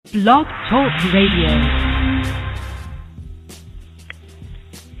Blog Talk Radio.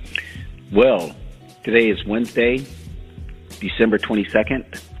 Well, today is Wednesday, December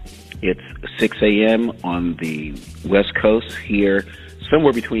 22nd. It's 6 a.m. on the West Coast here,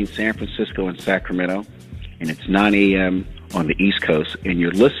 somewhere between San Francisco and Sacramento, and it's 9 a.m. on the East Coast, and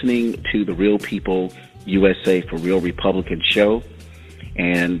you're listening to the Real People USA for Real Republican show.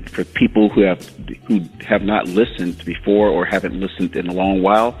 And for people who have not listened before or haven't listened in a long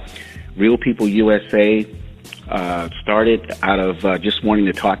while, Real People USA started out of just wanting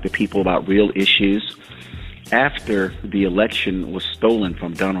to talk to people about real issues after the election was stolen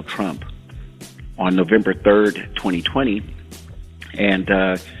from Donald Trump on November 3rd, 2020. And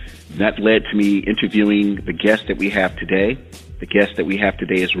that led to me interviewing the guest that we have today. The guest that we have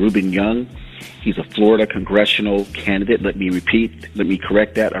today is Rubin Young. He's a Florida congressional candidate. Let me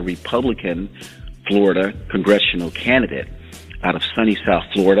correct that, a Republican Florida congressional candidate out of sunny South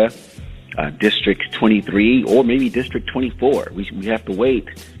Florida, District 23, or maybe District 24. We have to wait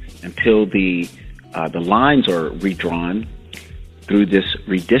until the lines are redrawn through this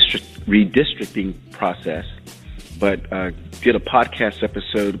redistricting process. But did a podcast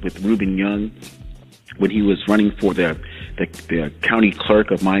episode with Rubin Young when he was running for the county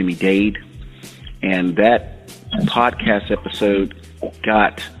clerk of Miami-Dade. And that podcast episode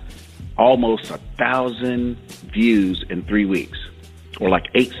got almost 1,000 views in 3 weeks, or like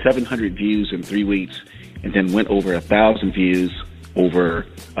 700 views in 3 weeks, and then went over 1,000 views over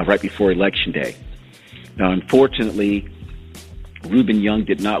right before Election Day. Now, unfortunately, Rubin Young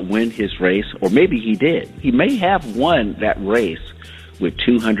did not win his race, or maybe he did. He may have won that race with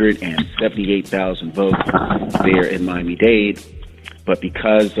 278,000 votes there in Miami-Dade, but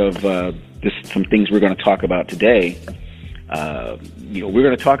because of some things we're going to talk about today, we're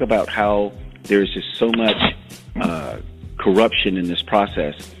going to talk about how there's just so much corruption in this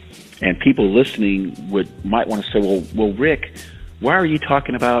process, and people listening might want to say, well, Rick, why are you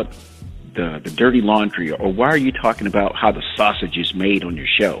talking about the dirty laundry, or why are you talking about how the sausage is made on your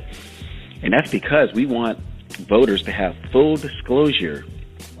show? And that's because we want voters to have full disclosure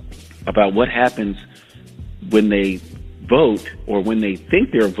about what happens when they vote or when they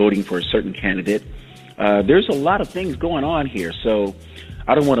think they're voting for a certain candidate. There's a lot of things going on here, so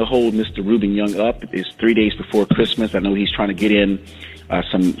I don't want to hold Mr. Rubin Young up. It's 3 days before Christmas. I know he's trying to get in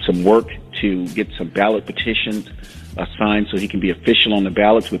some work to get some ballot petitions signed so he can be official on the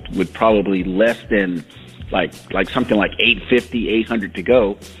ballots with probably less than like something like 800 to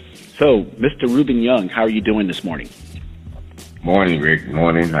go. So, Mr. Rubin Young, how are you doing this morning? Morning, Rick.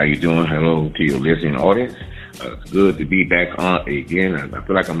 Morning. How you doing? Hello to your listening audience. It's good to be back on again. I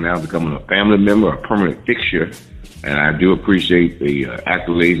feel like I'm now becoming a family member, a permanent fixture, and I do appreciate the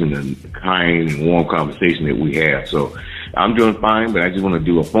accolades and the kind and warm conversation that we have. So I'm doing fine, but I just want to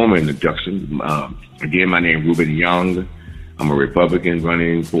do a formal introduction. Again, my name is Rubin Young. I'm a Republican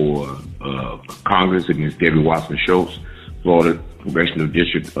running for Congress against Debbie Wasserman Schultz, Florida Congressional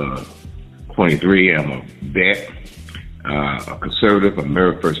District 23. I'm a vet, a conservative, a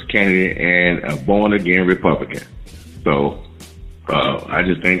America First candidate, and a born-again Republican. So I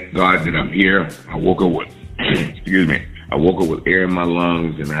just thank God that I'm here. I woke up with, I woke up with air in my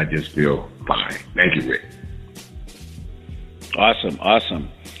lungs, and I just feel fine. Thank you, Rick. Awesome.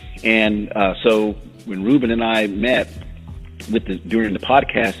 And so when Rubin and I met during the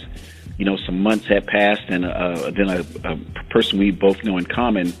podcast, some months had passed, and then a person we both know in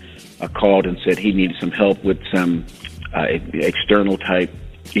common called and said he needed some help with some external type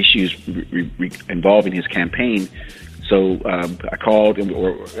issues involving his campaign. So I called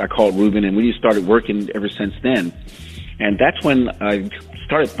Rubin, and we just started working ever since then. And that's when I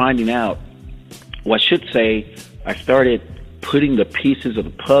started finding out, well, I should say, I started putting the pieces of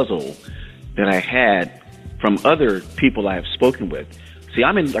the puzzle that I had from other people I have spoken with. See,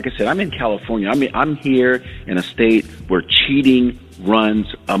 I'm in California. I'm here in a state where cheating runs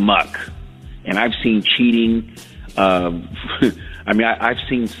amok, and I've seen cheating. I've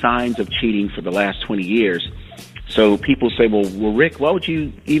seen signs of cheating for the last 20 years. So people say, well, Rick, why would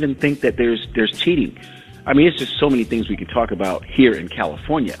you even think that there's cheating? It's just so many things we could talk about here in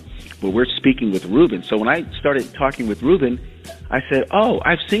California. But we're speaking with Rubin. So when I started talking with Rubin, I said, oh,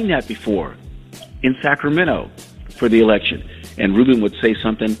 I've seen that before in Sacramento for the election. And Rubin would say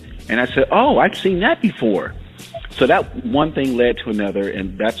something, and I said, oh, I've seen that before. So that one thing led to another,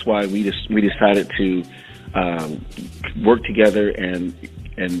 and that's why we decided to work together, and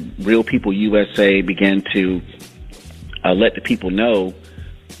Real People USA began to let the people know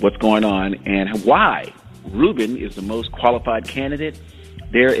what's going on and why Rubin is the most qualified candidate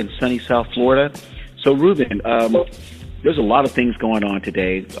there in sunny South Florida. So, Rubin, there's a lot of things going on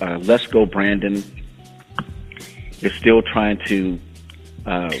today. Let's Go Brandon is still trying to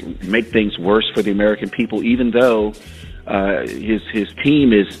make things worse for the American people, even though his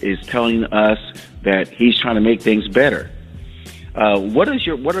team is telling us that he's trying to make things better. What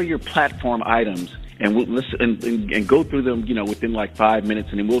are your platform items? And we'll listen and go through them, within like 5 minutes,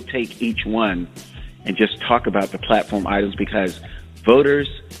 and then we'll take each one and just talk about the platform items, because voters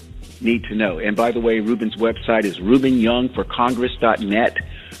need to know. And by the way, Rubin's website is RubinYoungForCongress.net,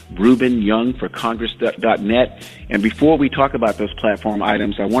 RubinYoungForCongress.net. And before we talk about those platform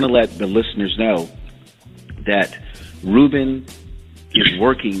items, I want to let the listeners know that Rubin is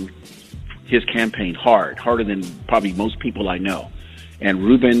working his campaign harder than probably most people I know. And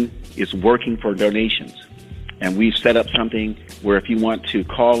Rubin is working for donations. And we've set up something where if you want to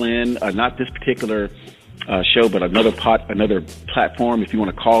call in, not this particular show, but another platform, if you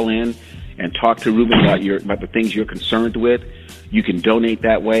want to call in and talk to Rubin about the things you're concerned with, you can donate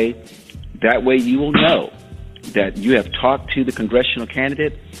that way. That way you will know that you have talked to the congressional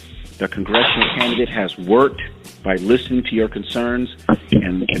candidate. The congressional candidate has worked by listening to your concerns,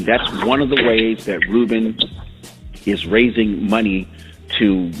 and that's one of the ways that Rubin is raising money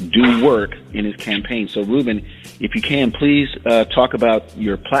to do work in his campaign. So, Rubin, if you can, please talk about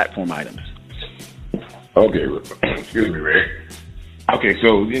your platform items. Okay, excuse me, Rick. Okay,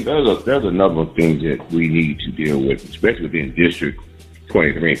 so there's a number of things that we need to deal with, especially within District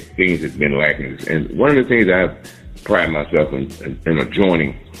 23, things that's been lacking. And one of the things I pride myself in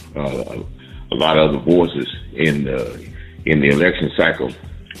joining a lot of other voices in the election cycle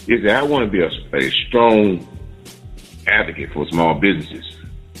is that I want to be a strong advocate for small businesses.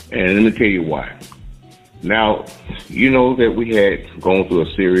 And let me tell you why. Now, you know that we had gone through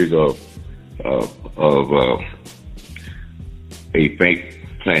a series of a fake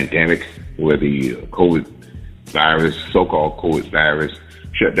pandemic where the so-called COVID virus,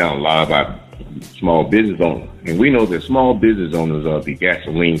 shut down a lot of our small business owners. And we know that small business owners are the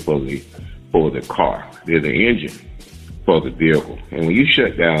gasoline for the car. They're the engine for the vehicle. And when you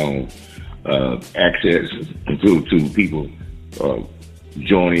shut down access to people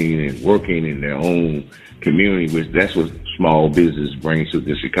joining and working in their own community, which that's what small business brings to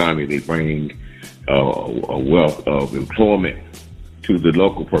this economy. They bring a wealth of employment to the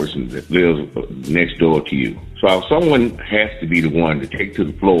local person that lives next door to you. So someone has to be the one to take to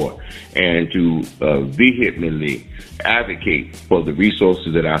the floor and to vehemently advocate for the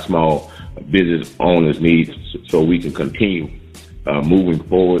resources that our small business owners need, so we can continue moving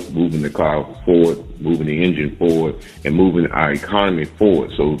forward, moving the car forward, moving the engine forward, and moving our economy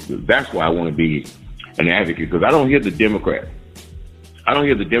forward. So that's why I want to be an advocate, because I don't hear the Democrats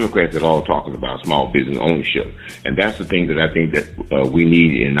at all talking about small business ownership. And that's the thing that I think that we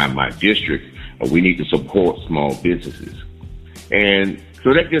need in my district. We need to support small businesses. And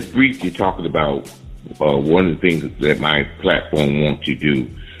so that just briefly talking about one of the things that my platform wants to do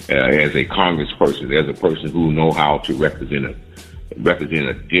as a congressperson, as a person who know how to represent a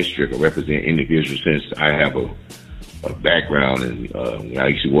district or represent individuals, since I have a background and I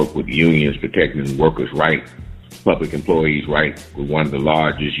used to work with unions protecting workers' rights, public employees' rights, with one of the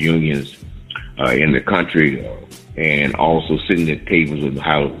largest unions in the country, and also sitting at tables and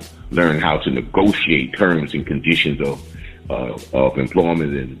learn how to negotiate terms and conditions of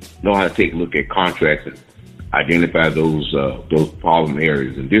employment, and know how to take a look at contracts and identify those problem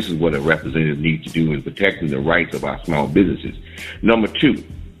areas. And this is what a representative needs to do in protecting the rights of our small businesses. Number two,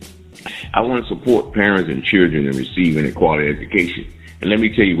 I want to support parents and children in receiving a quality education. And let me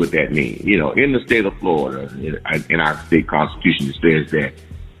tell you what that means. In the state of Florida, in our state constitution, it says that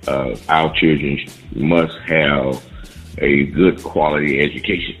our children must have a good quality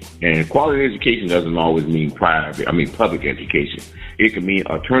education. And quality education doesn't always mean public education. It can mean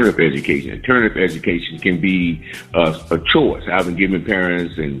alternative education. Alternative education can be a choice. I've been giving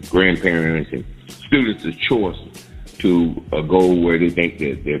parents and grandparents and students a choice to go where they think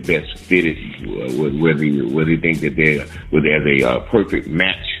that they're best fitted, where they think that there's a perfect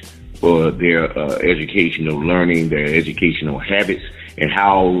match for their educational learning, their educational habits, and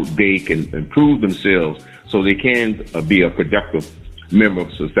how they can improve themselves so they can be a productive member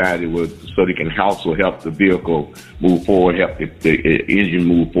of society, so they can also help the vehicle move forward, help the engine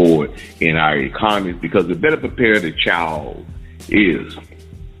move forward in our economy. Because the better prepared a child is,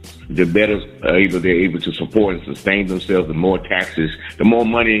 the better they're able to support and sustain themselves. The more taxes, the more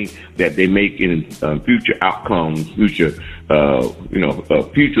money that they make in future outcomes, future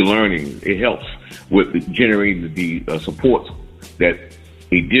learning. It helps with generating the support that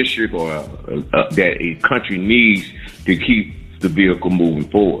a district or that a country needs to keep the vehicle moving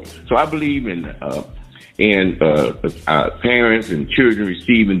forward. So I believe in in parents and children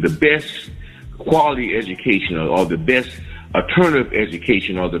receiving the best quality education or the best alternative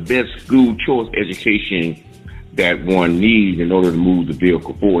education or the best school choice education that one needs in order to move the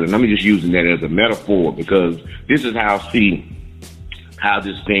vehicle forward. And I'm just using that as a metaphor because this is how I see how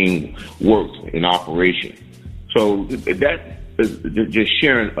this thing works in operation. So that is just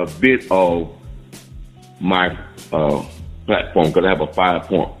sharing a bit of my platform, because I have a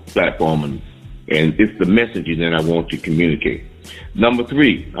 5-point platform, and it's the messaging that I want to communicate. Number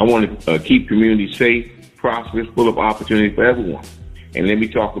 3, I want to keep communities safe, prosperous, full of opportunity for everyone. And let me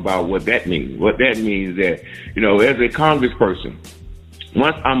talk about what that means. What that means is that, as a congressperson,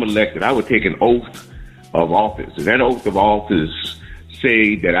 once I'm elected, I would take an oath of office. And that oath of office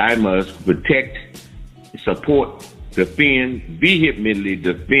say that I must protect, support, defend, vehemently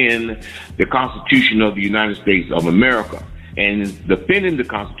defend the Constitution of the United States of America. And defending the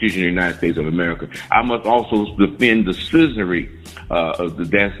Constitution of the United States of America, I must also defend the citizenry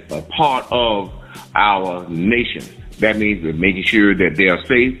that's a part of our nation. That means we're making sure that they are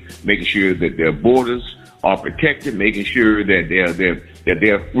safe, making sure that their borders are protected, making sure that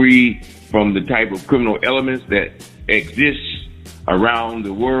they're free from the type of criminal elements that exist around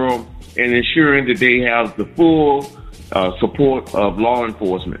the world, and ensuring that they have the full support of law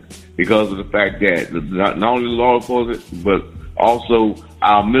enforcement, because of the fact that not only law enforcement, but also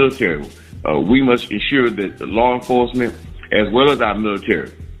our military. We must ensure that the law enforcement, as well as our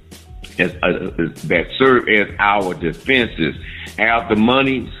military, that serve as our defenses, have the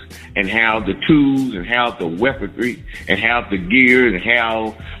monies and have the tools and have the weaponry and have the gear and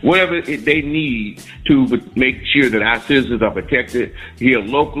have whatever they need to make sure that our citizens are protected here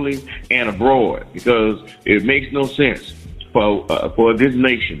locally and abroad, because it makes no sense for this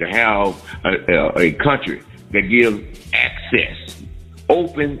nation to have a country that gives access,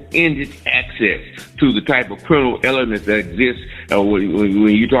 open-ended access to the type of criminal elements that exist. When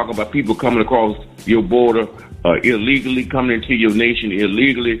you talk about people coming across your border illegally, coming into your nation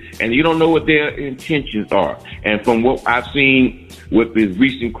illegally, and you don't know what their intentions are. And from what I've seen with this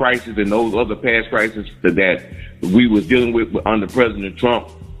recent crisis and those other past crises that we was dealing with under President Trump,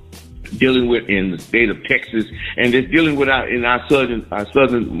 dealing with in the state of Texas, and just dealing with in our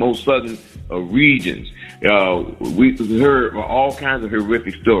most southern regions. We heard all kinds of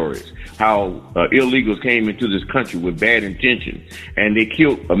horrific stories, how illegals came into this country with bad intentions, and they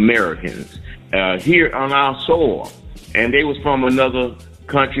killed Americans here on our soil, and they was from another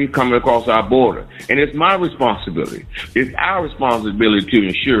country coming across our border. And it's my responsibility, it's our responsibility to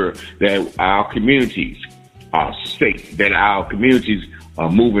ensure that our communities are safe, that our communities are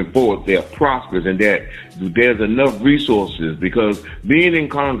moving forward, they're prosperous, and that there's enough resources. Because being in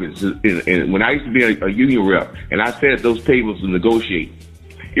Congress, and when I used to be a union rep, and I sat at those tables to negotiate,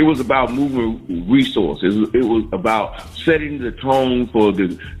 it was about moving resources. It was about setting the tone for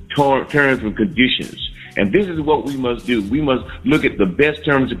the terms and conditions. And this is what we must do. We must look at the best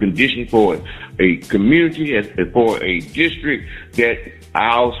terms and conditions for a community, for a district that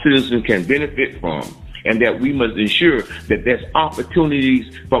our citizens can benefit from. And that we must ensure that there's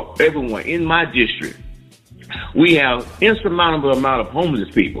opportunities for everyone. In my district, we have insurmountable amount of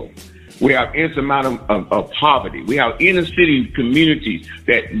homeless people. We have insurmountable of poverty. We have inner city communities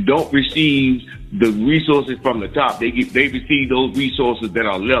that don't receive the resources from the top. They receive those resources that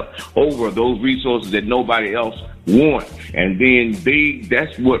are left over, those resources that nobody else wants. And then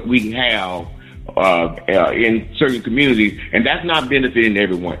that's what we have in certain communities, and that's not benefiting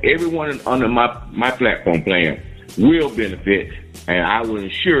everyone. Everyone under my platform plan will benefit, and I will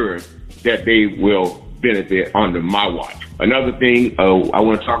ensure that they will benefit under my watch. Another thing I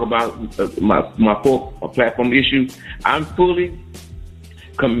want to talk about, my fourth platform issue, I'm fully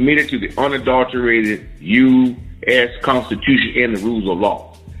committed to the unadulterated U.S. Constitution and the rules of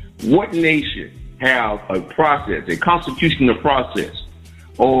law. What nation have a process, a constitutional process,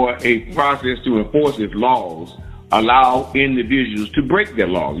 or a process to enforce its laws, allow individuals to break their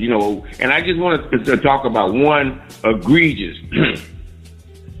laws? And I just wanted to talk about one egregious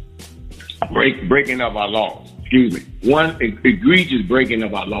breaking of our laws. Excuse me. One egregious breaking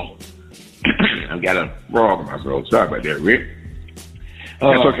of our laws. I've got a frog in my throat. Sorry about that, Rick.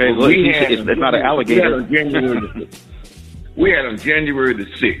 That's okay. Look, it's not an alligator. We had on January the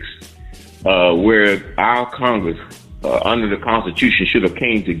 6th, where our Congress, under the Constitution, should have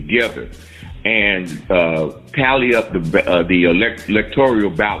came together and tally up the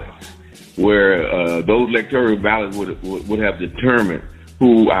electoral ballots, where those electoral ballots would have determined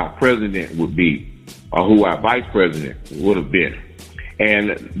who our president would be or who our vice president would have been.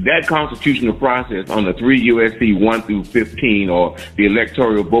 And that constitutional process under 3 U.S.C. 1 through 15, or the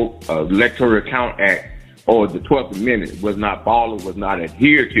Electoral Count Act, or the 12th Amendment was not followed, was not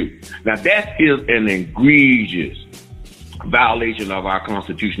adhered to. Now that is an egregious violation of our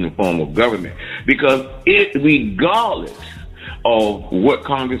constitutional form of government, because regardless of what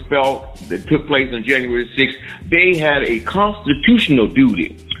Congress felt that took place on January 6th, they had a constitutional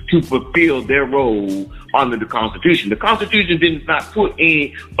duty to fulfill their role under the Constitution. The Constitution did not put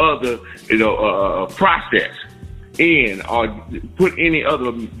any other, process in or put any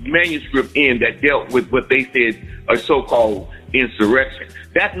other manuscript in that dealt with what they said a so-called insurrection.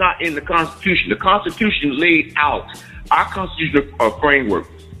 That's not in the Constitution. The Constitution laid out, our constitutional framework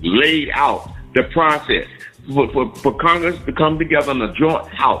laid out the process for Congress to come together on a joint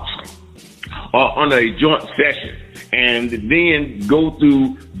house or on a joint session and then go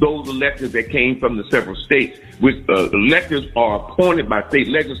through those electors that came from the several states, which electors are appointed by state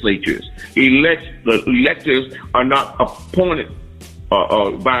legislatures. The electors are not appointed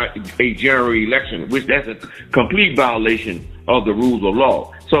by a general election, which that's a complete violation of the rules of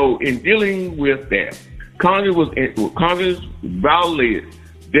law. So in dealing with that, Congress violated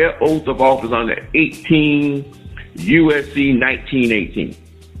their oath of office under 18 USC 1918.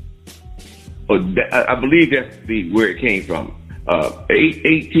 I believe that's where it came from.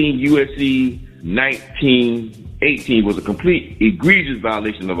 18 USC 1918 was a complete egregious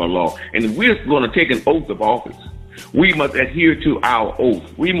violation of our law. And if we're going to take an oath of office, we must adhere to our oath.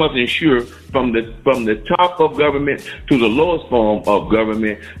 We must ensure from the top of government to the lowest form of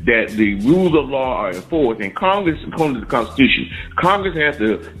government that the rules of law are enforced. And Congress, according to the Constitution, Congress has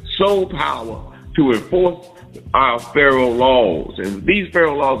the sole power to enforce our federal laws. And if these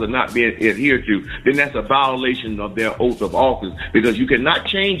federal laws are not being adhered to, then that's a violation of their oath of office, because you cannot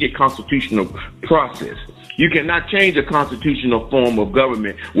change a constitutional process. You cannot change a constitutional form of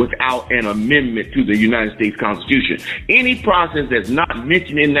government without an amendment to the United States Constitution. Any process that's not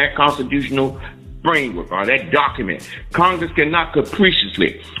mentioned in that constitutional framework or that document, Congress cannot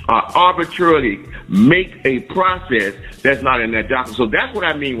capriciously or arbitrarily make a process that's not in that document. So that's what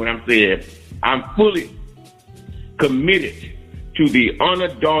I mean when I'm saying I'm fully committed to the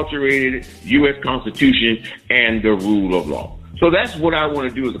unadulterated U.S. Constitution and the rule of law. So that's what I want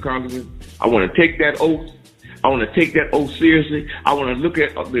to do as a congressman. I want to take that oath. I want to take that oath seriously. I want to look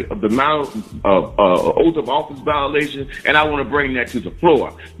at the amount of oath of office violations, and I want to bring that to the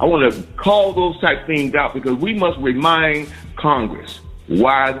floor. I want to call those type things out, because we must remind Congress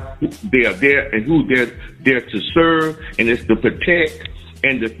why they are there and who they're there to serve, and it's to protect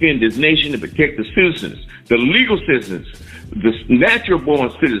and defend this nation, to protect the citizens, the legal citizens, the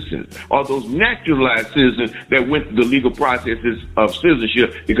natural-born citizens, or those naturalized citizens that went through the legal processes of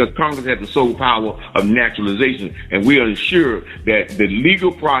citizenship, because Congress has the sole power of naturalization, and we are ensured that the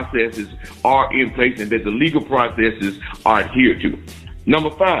legal processes are in place and that the legal processes are adhered to. Number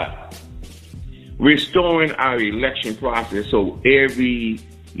 5, restoring our election process so every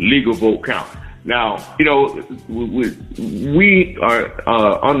legal vote counts. Now, we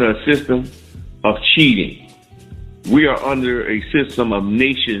are under a system of cheating. We are under a system of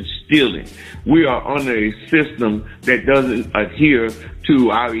nation stealing. We are under a system that doesn't adhere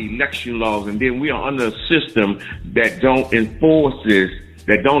to our election laws. And then we are under a system that don't enforce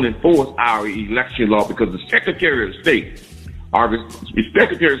our election law, because the Secretary of State are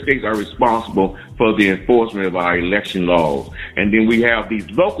responsible for the enforcement of our election laws. And then we have these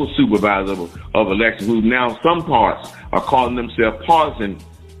local supervisors of elections who now some parts are calling themselves partisan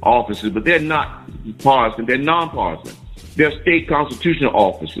officers, but they're not partisan, they're nonpartisan. They're state constitutional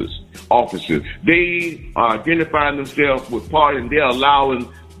officers. They are identifying themselves with party, and they're allowing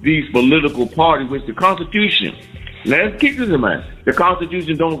these political parties, which the Constitution, now let's keep this in mind, the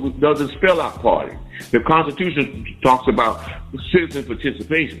Constitution doesn't spell out party. The Constitution talks about citizen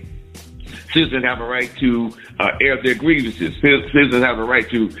participation. Citizens have a right to air their grievances. Citizens have a right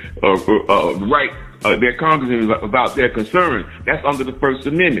to write their congressmen about their concerns. That's under the First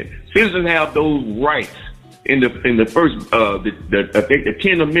Amendment. Citizens have those rights in the first, I think the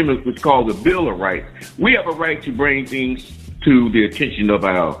 10 Amendments, which is called the Bill of Rights. We have a right to bring things to the attention of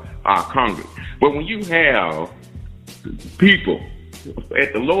our Congress. But when you have people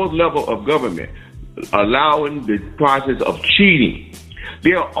at the lowest level of government allowing the process of cheating,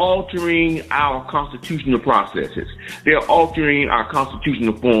 they're altering our constitutional processes. They're altering our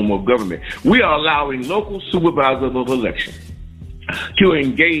constitutional form of government. We are allowing local supervisors of election to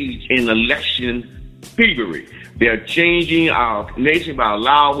engage in election thievery. They're changing our nation by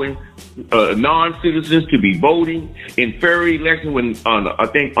allowing non-citizens to be voting in federal elections when, I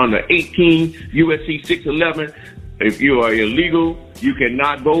think, under 18 USC 611, if you are illegal, you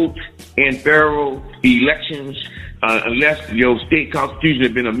cannot vote in federal elections. unless your state constitution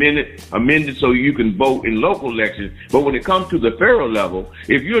has been amended so you can vote in local elections. But when it comes to the federal level,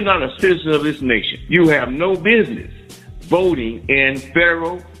 if you're not a citizen of this nation, you have no business voting in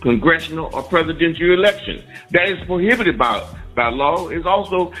federal, congressional, or presidential elections. That is prohibited by law. It is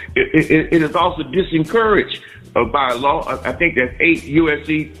also disencouraged by law. I think that's 8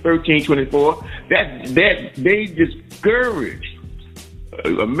 USC 1324. That they discourage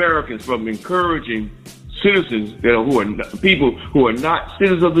Americans from encouraging citizens people who are not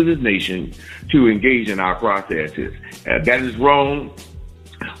citizens of this nation to engage in our processes. That is wrong.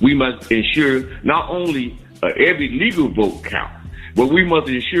 We must ensure not only every legal vote count, but we must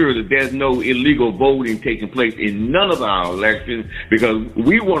ensure that there's no illegal voting taking place in none of our elections, because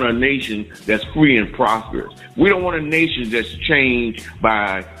we want a nation that's free and prosperous. We don't want a nation that's changed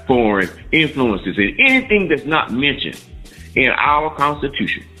by foreign influences. And anything that's not mentioned in our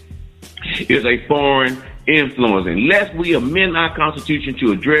Constitution is a foreign influence. Unless we amend our Constitution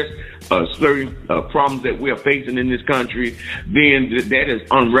to address certain problems that we are facing in this country, then that is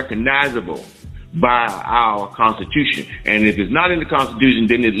unrecognizable by our Constitution. And if it's not in the Constitution,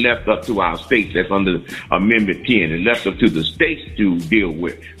 then it's left up to our states. That's under Amendment 10. It's left up to the states to deal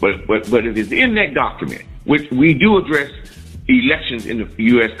with. But if it's in that document, which we do address elections in the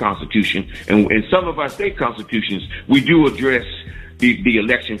U.S. Constitution, and in some of our state constitutions, we do address the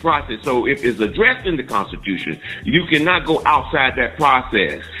election process. So if it's addressed in the Constitution, you cannot go outside that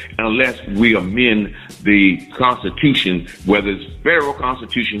process unless we amend the Constitution, whether it's federal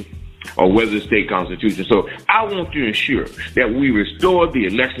Constitution or whether it's state constitution. So I want to ensure that we restore the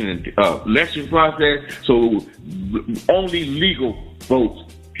election process so only legal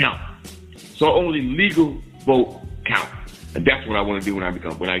votes count. So only legal votes count. And that's what I want to do when I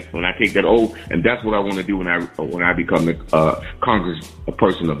take that oath, and that's what I want to do when I become the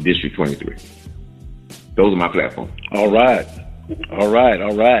Congressperson of District 23. Those are my platforms. All right.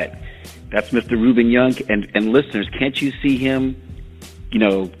 That's Mr. Rubin Young, and listeners, can't you see him,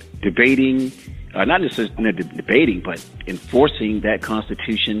 debating, not necessarily debating, but enforcing that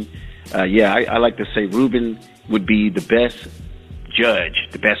Constitution? I like to say Rubin would be the best judge,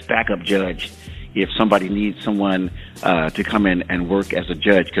 the best backup judge, if somebody needs someone to come in and work as a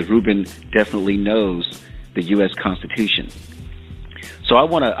judge, because Rubin definitely knows the U.S. Constitution. So I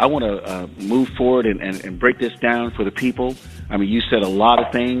want to move forward and break this down for the people. I mean, you said a lot of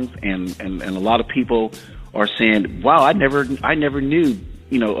things, and a lot of people are saying, "Wow, I never knew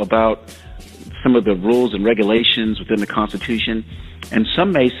about some of the rules and regulations within the Constitution." And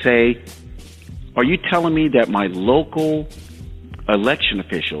some may say, "Are you telling me that my local election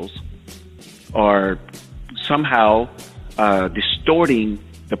officials are somehow distorting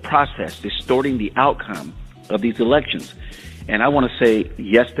the process, distorting the outcome of these elections?" And I want to say,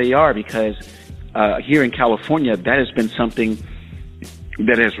 yes, they are, because here in California, that has been something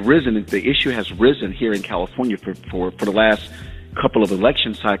that has risen. The issue has risen here in California for the last couple of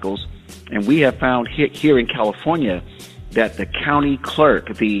election cycles. And we have found here in California that the county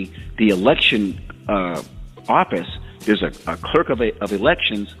clerk, the election office, there's a clerk of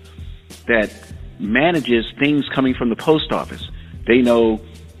elections that manages things coming from the post office. They know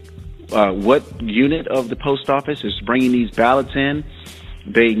what unit of the post office is bringing these ballots in.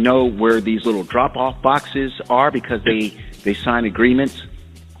 They know where these little drop-off boxes are, because they sign agreements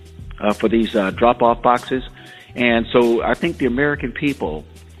for these drop-off boxes. And so I think the American people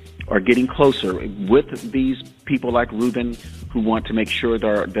are getting closer with these people like Rubin, who want to make sure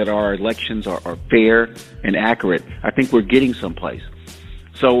that our elections are fair and accurate. I think we're getting someplace.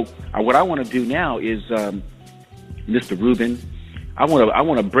 So what I want to do now is, Mr. Rubin, I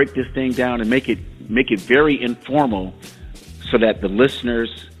want to break this thing down and make it very informal, so that the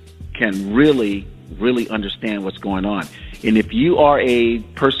listeners can really understand what's going on. And if you are a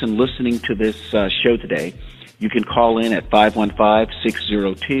person listening to this show today, you can call in at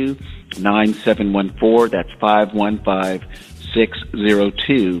 515-602-9714. That's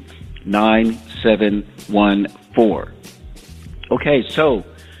 515-602-9714. Okay, so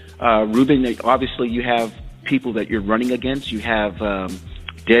Rubin, obviously you have people that you're running against. You have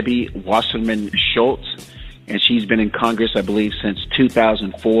Debbie Wasserman Schultz, and she's been in Congress, I believe, since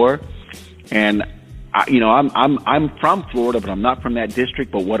 2004. And I'm from Florida, but I'm not from that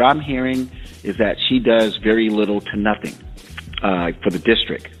district. But what I'm hearing is that she does very little to nothing for the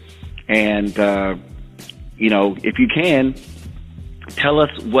district. And if you can, tell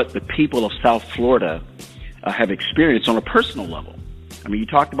us what the people of South Florida have experienced on a personal level. I mean, you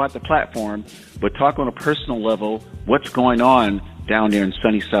talked about the platform, but talk on a personal level. What's going on down there in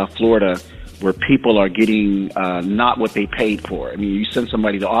sunny South Florida, where people are getting not what they paid for? I mean, you send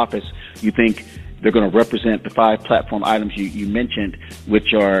somebody to office, you think They're going to represent the 5 platform items you mentioned,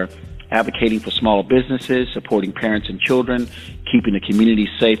 which are advocating for small businesses, supporting parents and children, keeping the community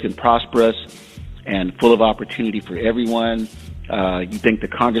safe and prosperous, and full of opportunity for everyone. You think the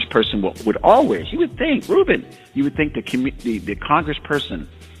congressperson would always, you would think, Rubin, you would think the congressperson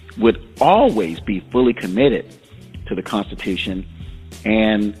would always be fully committed to the Constitution.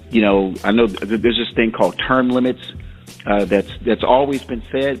 And, you know, I know there's this thing called term limits that's always been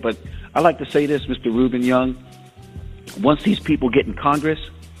said, but I like to say this, Mr. Rubin Young, once these people get in Congress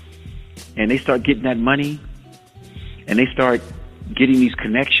and they start getting that money and they start getting these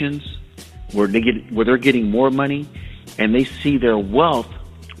connections where they're getting more money and they see their wealth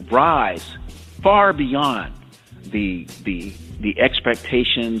rise far beyond the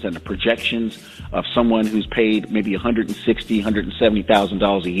expectations and the projections of someone who's paid maybe $160,000,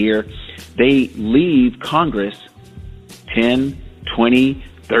 $170,000 a year, they leave Congress 10, 20,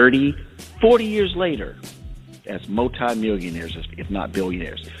 30, 40 years later as multimillionaires, if not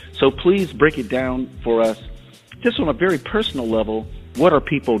billionaires. So please break it down for us, just on a very personal level. What are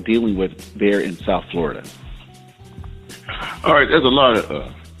people dealing with there in South Florida? All right, there's a lot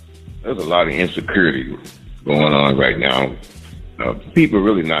of insecurity going on right now. People are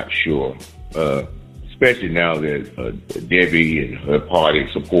really not sure, especially now that Debbie and her party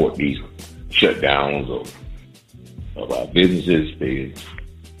support these shutdowns of our businesses.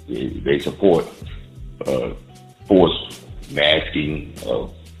 They support forced masking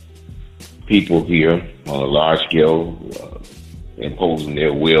of people here on a large scale, imposing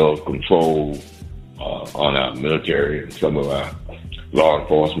their will, control on our military and some of our law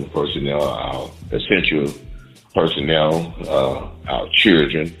enforcement personnel, our essential personnel, our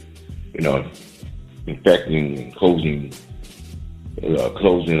children, you know, infecting and closing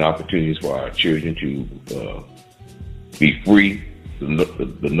opportunities for our children to be free, to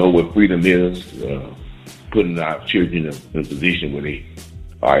know what freedom is, putting our children in a position where they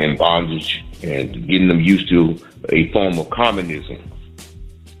are in bondage and getting them used to a form of communism.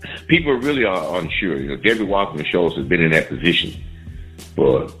 People really are unsure. You know, Debbie Wasserman Schultz has been in that position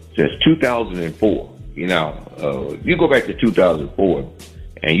since 2004. You know, you go back to 2004,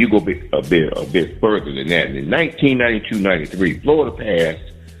 and you go a bit further than that. In 1992-93, Florida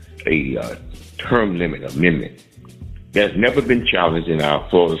passed a term limit amendment that's never been challenged in our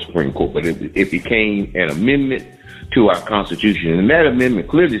Florida Supreme Court, but it became an amendment to our Constitution, and that amendment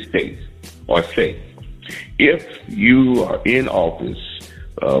clearly states or says, if you are in office,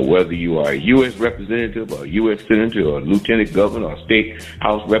 whether you are a U.S. representative or a U.S. senator or a lieutenant governor or state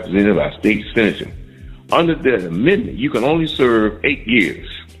house representative or state senator, under that amendment, you can only serve 8 years.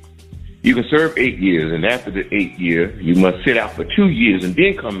 You can serve 8 years, and after the 8th year, you must sit out for 2 years and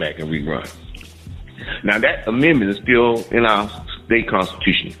then come back and rerun. Now, that amendment is still in our state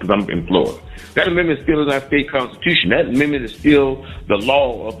constitution, because I'm in Florida. That amendment is still in our state constitution. That amendment is still the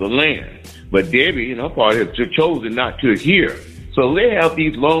law of the land. But Debbie and her party have chosen not to adhere. So they have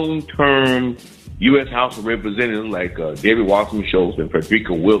these long-term U.S. House of Representatives like Debbie Wasserman Schultz and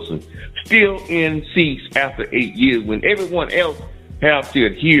Frederica Wilson still in seats after 8 years when everyone else have to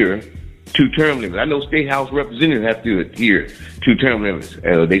adhere to term limits. I know state house representatives have to adhere to term limits.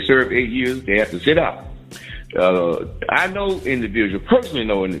 They serve 8 years, they have to sit out. I know individuals, personally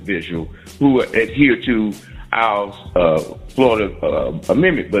know individuals who adhere to our Florida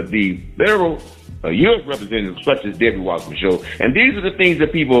amendment, but the federal U.S. representatives such as Debbie Wasserman Schultz, and these are the things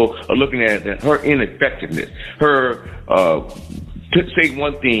that people are looking at, her ineffectiveness, her say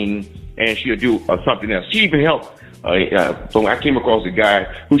one thing and she'll do something else. She even helped. So I came across a guy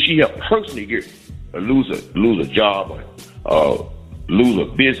who she helped personally lose a job or lose a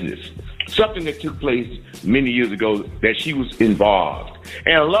business. Something that took place many years ago that she was involved.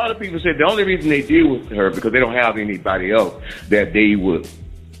 And a lot of people said the only reason they deal with her because they don't have anybody else that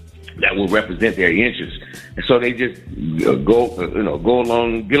will represent their interests. And so they just go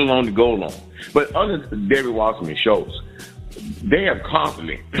along, get along to go along. But under Debbie Wasserman Schultz, they have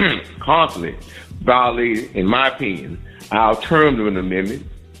constantly violated, in my opinion, our terms of an amendment,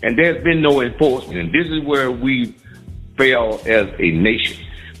 and there's been no enforcement. And this is where we fail as a nation.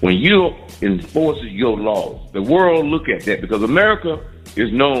 When you enforce your laws, the world look at that because America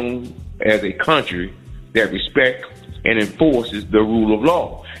is known as a country that respects and enforces the rule of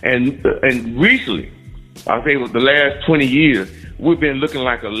law. And recently, I say the last 20 years, we've been looking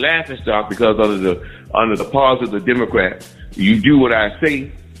like a laughingstock because under the policy of the Democrats, you do what I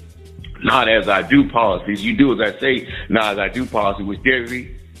say, not as I do policies. You do as I say, not as I do policy, which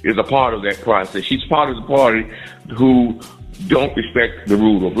Debbie is a part of that process. She's part of the party who don't respect the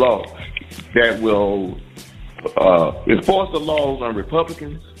rule of law, that will enforce the laws on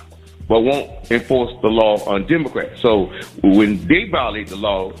Republicans but won't enforce the law on Democrats. So when they violate the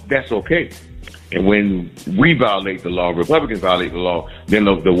law, that's okay. And when we violate the law, Republicans violate the law, then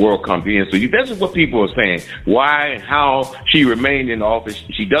the world comes in. So this is what people are saying. Why and how she remained in office.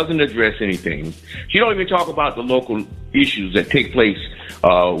 She doesn't address anything. She don't even talk about the local issues that take place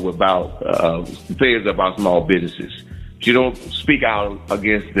about affairs about small businesses. She don't speak out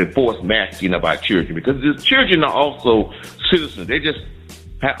against the forced masking of our children, because the children are also citizens. They just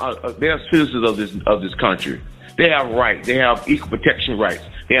they are citizens of this country. They have rights. They have equal protection rights.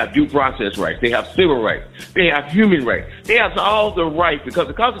 They have due process rights. They have civil rights. They have human rights. They have all the rights, because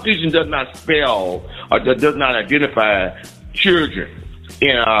the Constitution does not spell or does not identify children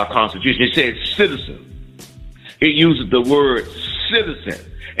in our Constitution. It says citizen. It uses the word citizen.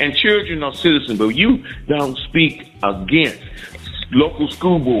 And children are citizens, but you don't speak against local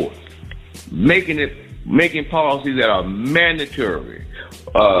school boards making policies that are mandatory,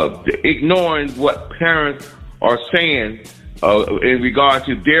 ignoring what parents are saying in regard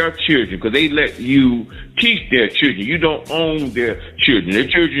to their children, because they let you teach their children. You don't own their children. Their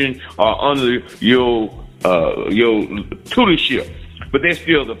children are under your tutorship, but they're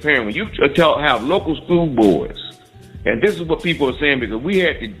still the parent. When you have local school boards, and this is what people are saying, because we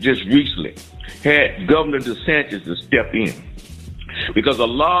had to just recently had Governor DeSantis to step in, because a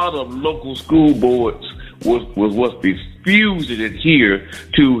lot of local school boards was refused to adhere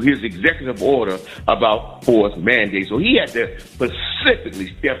to his executive order about forced mandates. So he had to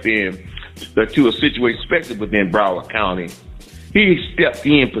specifically step in to a situation, especially within Broward County. He stepped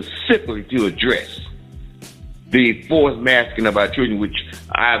in specifically to address the forced masking of our children, which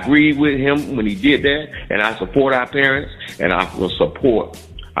I agree with him when he did that, and I support our parents, and I will support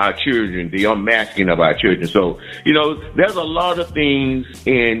our children, the unmasking of our children. So, there's a lot of things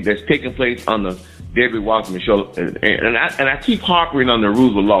that's taking place on the Debbie Wasserman show, and I keep harping on the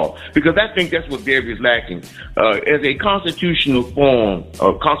rules of law, because I think that's what Debbie is lacking. As a constitutional form,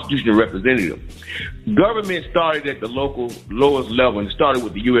 or constitutional representative, government started at the lowest level, and started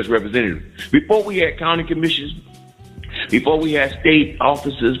with the U.S. representative. Before we had county commissions, before we had state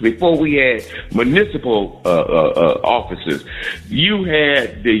offices, before we had municipal offices, you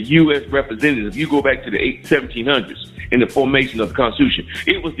had the U.S. representative. You go back to the 1700s in the formation of the Constitution.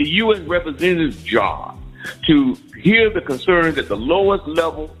 It was the U.S. representative's job to hear the concerns at the lowest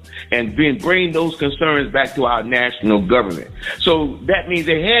level and then bring those concerns back to our national government. So that means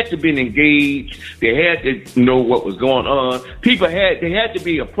they had to be engaged. They had to know what was going on. They had to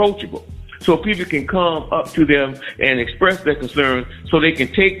be approachable, so people can come up to them and express their concerns, so they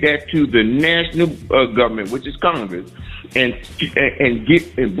can take that to the national government, which is Congress, and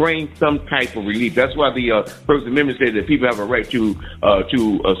bring some type of relief. That's why the First Amendment says that people have a right to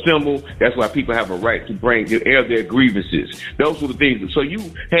assemble. That's why people have a right to air their grievances. Those were the things. So you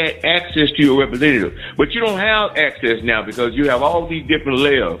had access to your representative, but you don't have access now, because you have all these different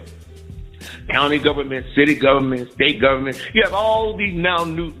layers. County government, city government, state government. You have all these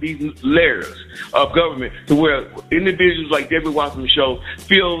these layers of government, to where individuals like Debbie Wasserman Show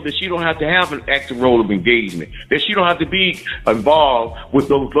feel that she don't have to have an active role of engagement, that she don't have to be involved with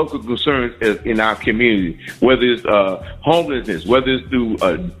those local concerns in our community, whether it's homelessness, whether it's through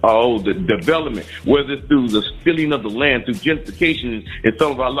the development, whether it's through the stealing of the land, through gentrification in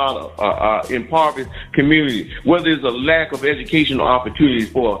some of our impoverished communities, whether it's a lack of educational opportunities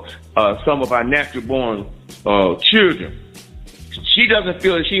for some of our natural-born children. She doesn't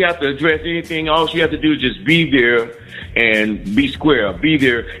feel that she has to address anything. All she has to do is just be there and be square, be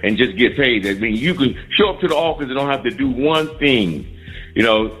there and just get paid. I mean, you can show up to the office and don't have to do one thing.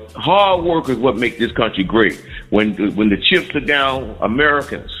 Hard work is what makes this country great. When the chips are down,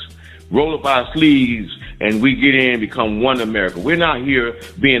 Americans roll up our sleeves and we get in and become one America. We're not here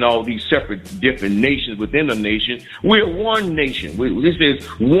being all these separate, different nations within a nation. We're one nation. This is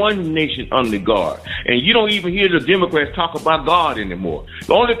one nation under God. And you don't even hear the Democrats talk about God anymore.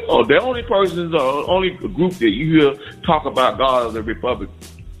 The only persons, or only group that you hear talk about God are the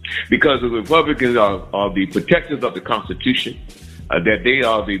Republicans, because the Republicans are the protectors of the Constitution. That they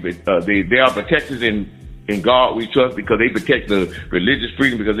are protectors in God we trust, because they protect the religious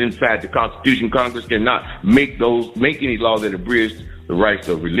freedom, because inside the Constitution, Congress cannot make any laws that abridge the rights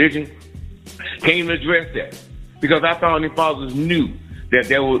of religion. Can't even address that, because our founding fathers knew that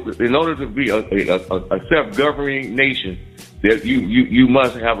there was, in order to be a self-governing nation, that you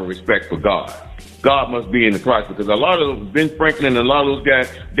must have a respect for God. God must be in the process, because a lot of those, Ben Franklin and a lot of those guys,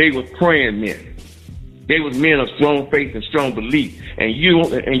 they were praying men. They was men of strong faith and strong belief, and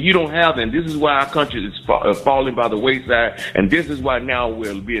you don't have them. This is why our country is falling by the wayside, and this is why now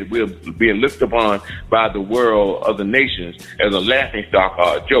we're being looked upon by the world, other nations, as a laughing stock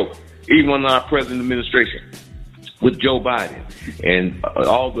or a joke. even under our present administration with Joe Biden and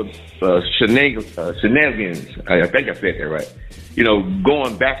all the shenanigans. I think I said that right. You know,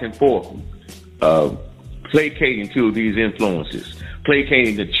 going back and forth, placating to these influences,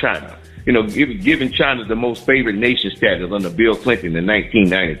 placating to China. You know, giving China the most favored nation status under Bill Clinton in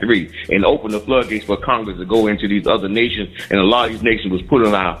 1993, and open the floodgates for Congress to go into these other nations, and a lot of these nations was put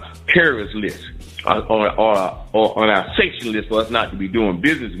on our terrorist list, or on our sanction list for us not to be doing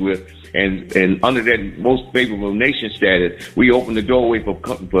business with. And under that most favorable nation status, we opened the doorway for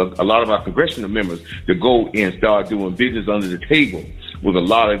a lot of our congressional members to go and start doing business under the table with a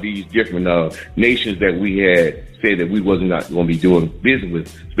lot of these different nations that we had said that we wasn't not going to be doing business with,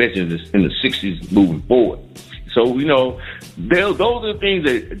 especially in the 60s moving forward. So, you know, those are the things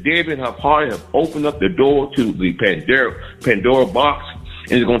that David and Hardy have opened up the door to the Pandora box,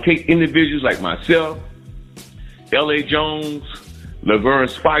 and it's going to take individuals like myself, L.A. Jones, Laverne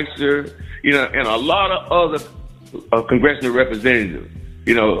Spicer, you know, and a lot of other congressional representatives,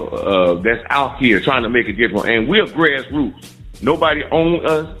 you know, that's out here trying to make a difference. And we're grassroots. Nobody owns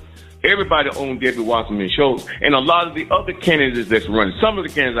us. Everybody owns David Wasserman Schultz, and a lot of the other candidates that's running. Some of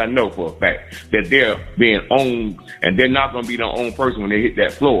the candidates I know for a fact that they're being owned, and they're not going to be their own person when they hit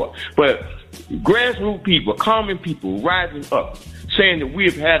that floor. But grassroots people, common people rising up, saying that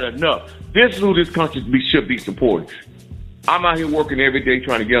we've had enough. This is who this country should be supported. I'm out here working every day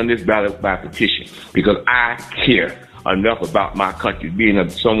trying to get on this ballot by petition because I care enough about my country, being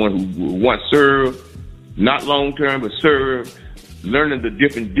someone who once served, not long term, but served, learning the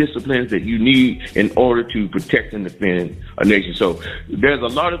different disciplines that you need in order to protect and defend a nation. So there's a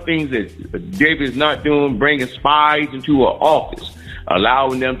lot of things that David is not doing, bringing spies into an office,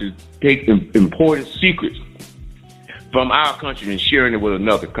 allowing them to take important secrets from our country and sharing it with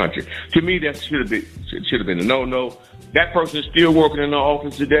another country. To me, that should have been a no-no. That person is still working in the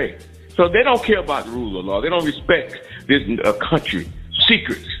office today. So they don't care about the rule of law. They don't respect this country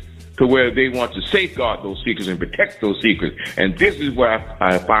secrets to where they want to safeguard those secrets and protect those secrets. And this is where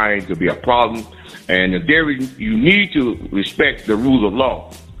I find to be a problem. And you need to respect the rules of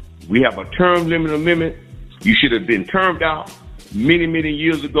law. We have a term limit amendment. You should have been termed out many, many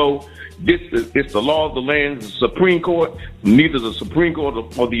years ago. It's the law of the land. The Supreme Court, neither the Supreme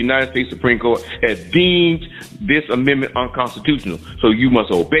Court or the United States Supreme Court has deemed this amendment unconstitutional. So you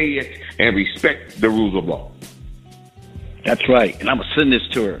must obey it and respect the rules of law. That's right, and I'm gonna send this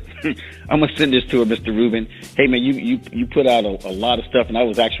to her. Mr. Rubin. Hey man, you put out a lot of stuff, and I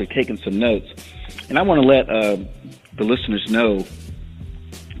was actually taking some notes, and I want to let the listeners know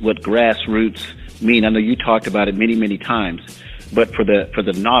what grassroots mean. I know you talked about it many times, but for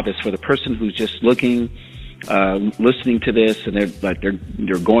the novice, for the person who's just looking, listening to this, and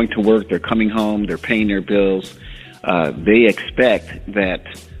they're going to work, they're coming home, they're paying their bills, they expect that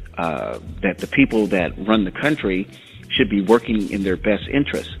the people that run the country should be working in their best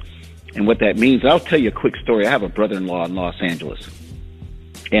interest. And what that means, I'll tell you a quick story. I have a brother-in-law in Los Angeles.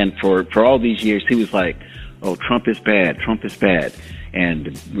 And for all these years, he was like, oh, Trump is bad,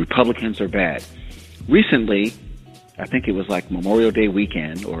 and Republicans are bad. Recently, I think it was like Memorial Day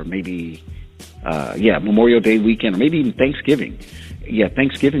weekend, or maybe, Memorial Day weekend, or maybe even Thanksgiving. Yeah,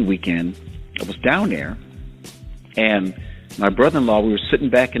 Thanksgiving weekend, I was down there, and my brother-in-law, we were sitting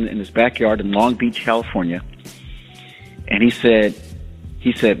back in his backyard in Long Beach, California, and he said,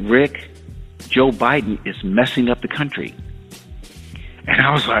 Rick, Joe Biden is messing up the country. And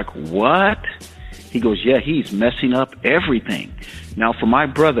I was like, what? He goes, yeah, he's messing up everything. Now, for my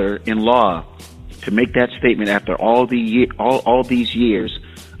brother-in-law to make that statement after all these years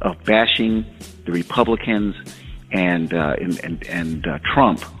of bashing the Republicans and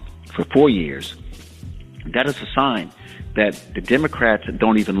Trump for 4 years, that is a sign that the Democrats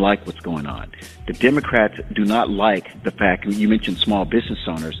don't even like what's going on. The Democrats do not like the fact, and you mentioned small business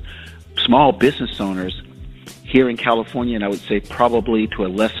owners. Small business owners here in California, and I would say probably to a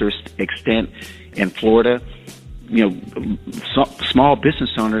lesser extent in Florida, you know, small business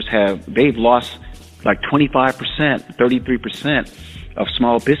owners they've lost like 25%, 33% of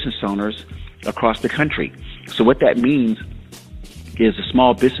small business owners across the country. So what that means is a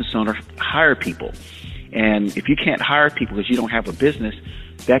small business owner hire people. And if you can't hire people because you don't have a business,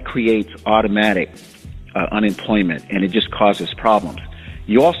 that creates automatic unemployment, and it just causes problems.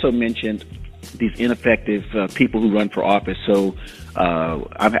 You also mentioned these ineffective people who run for office. So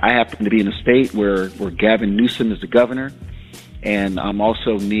I happen to be in a state where Gavin Newsom is the governor, and I'm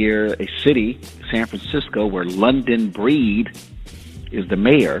also near a city, San Francisco, where London Breed is the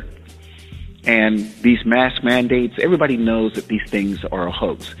mayor. And these mask mandates, everybody knows that these things are a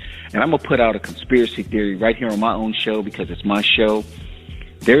hoax. And I'm going to put out a conspiracy theory right here on my own show because it's my show.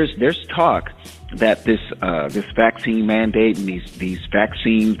 there's talk that this vaccine mandate and these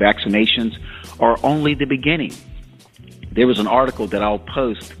vaccinations are only the beginning. There was an article that I'll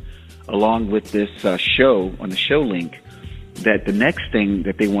post along with this show on the show link that the next thing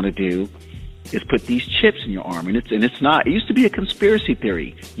that they want to do is put these chips in your arm, and it's not. It used to be a conspiracy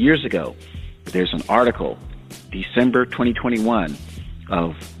theory years ago, but there's an article, December 2021,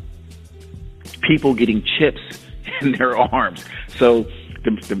 of people getting chips in their arms. So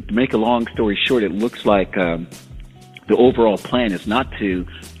to make a long story short, it looks like the overall plan is not to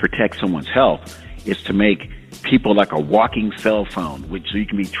protect someone's health. It's to make people like a walking cell phone, so you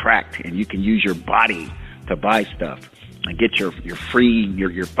can be tracked and you can use your body to buy stuff and get your free,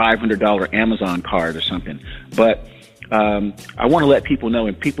 your $500 Amazon card or something. But I want to let people know,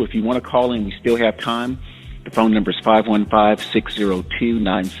 and people, if you want to call in, we still have time. The phone number is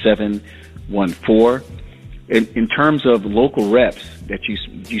 515-602-9714. In terms of local reps that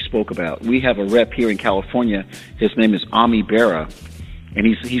you spoke about, we have a rep here in California. His name is Ami Berra, and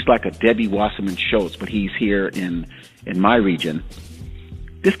he's like a Debbie Wasserman Schultz, but he's here in my region.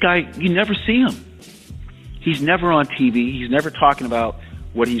 This guy, you never see him. He's never on TV. He's never talking about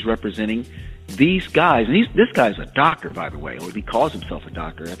what he's representing. These guys, and this guy's a doctor, by the way, or he calls himself a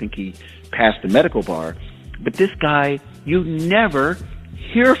doctor. I think he passed the medical bar. But this guy, you never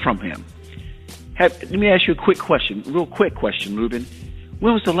hear from him. Let me ask you a real quick question, Rubin.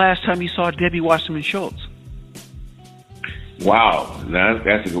 When was the last time you saw Debbie Wasserman Schultz? Wow,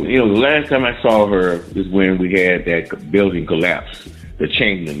 that's a good. The last time I saw her is when we had that building collapse, the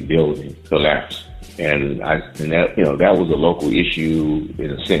Chamberlain building collapse. And that was a local issue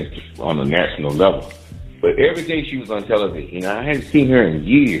in a sense on a national level. But every day she was on television, I hadn't seen her in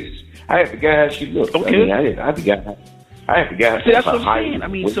years. I had forgot how she looked. Okay. I forgot. See, that's what I'm saying. I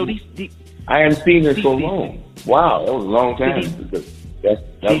mean, so I hadn't seen her so long. Wow, that was a long time. That's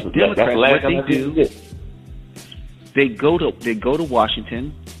the last time I did it. They go to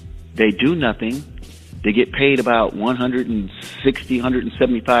Washington. They do nothing. They get paid about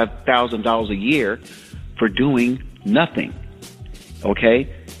 $175,000 a year for doing nothing. Okay,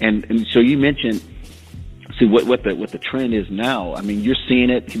 and so you mentioned, see what the trend is now. I mean, you're seeing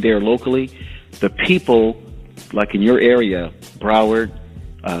it there locally. The people, like in your area, Broward,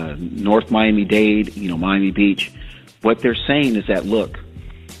 North Miami-Dade, Miami Beach, what they're saying is that, look,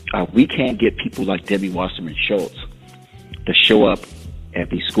 we can't get people like Debbie Wasserman Schultz to show up at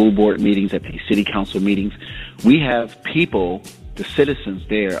these school board meetings, at these city council meetings. We have people, the citizens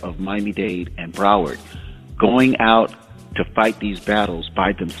there of Miami-Dade and Broward, going out to fight these battles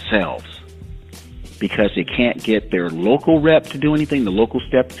by themselves because they can't get their local rep to do anything, the local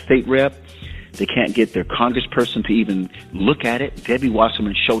state rep. They can't get their congressperson to even look at it. Debbie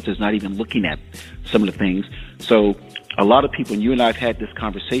Wasserman Schultz is not even looking at some of the things. So a lot of people, and you and I have had this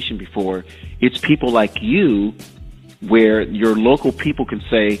conversation before, it's people like you where your local people can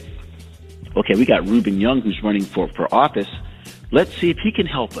say, okay, we got Rubin Young who's running for office. Let's see if he can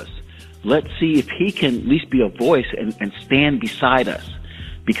help us. Let's see if he can at least be a voice and stand beside us.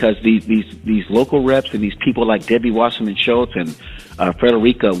 Because these local reps and these people like Debbie Wasserman Schultz and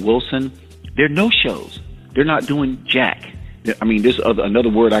Frederica Wilson, they're no-shows. They're not doing jack. I mean, there's another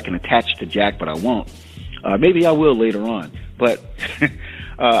word I can attach to jack, but I won't. Maybe I will later on. But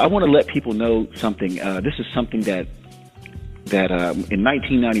I want to let people know something. This is something that in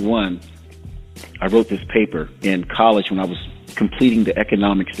 1991, I wrote this paper in college when I was completing the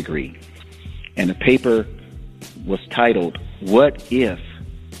economics degree. And the paper was titled, "What If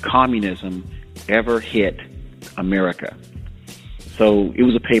Communism Ever Hit America?" So it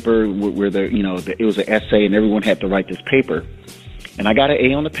was a paper where it was an essay, and everyone had to write this paper. And I got an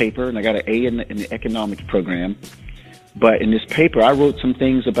A on the paper, and I got an A in the economics program. But in this paper, I wrote some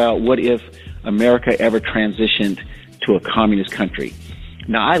things about what if America ever transitioned to a communist country.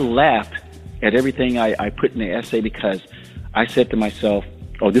 Now, I laughed at everything I put in the essay because I said to myself,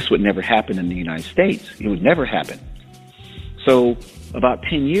 oh, this would never happen in the United States. It would never happen. So about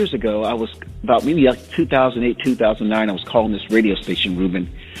 10 years ago, maybe like 2008, 2009, I was calling this radio station, Rubin,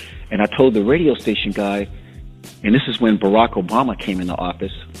 and I told the radio station guy, and this is when Barack Obama came into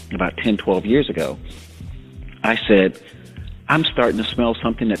office about 10, 12 years ago, I said, I'm starting to smell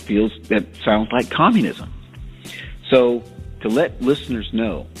something that sounds like communism. So to let listeners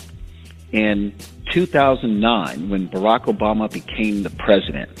know, in 2009, when Barack Obama became the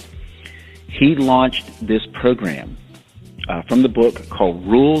president, he launched this program from the book called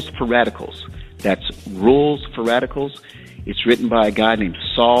Rules for Radicals. That's Rules for Radicals. It's written by a guy named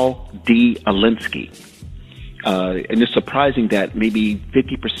Saul D. Alinsky. And it's surprising that maybe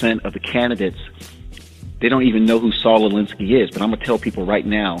 50% of the candidates they don't even know who Saul Alinsky is. But I'm going to tell people right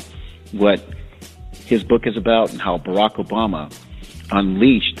now what his book is about and how Barack Obama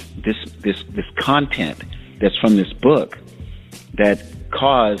unleashed this content that's from this book that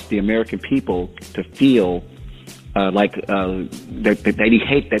caused the American people to feel that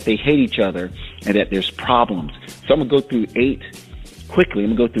they hate each other and that there's problems. So I'm going to go through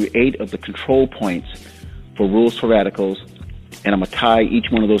eight of the control points for Rules for Radicals, and I'm going to tie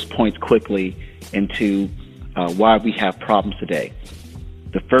each one of those points quickly into why we have problems today.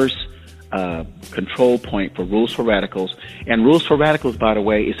 The first control point for Rules for Radicals, and Rules for Radicals, by the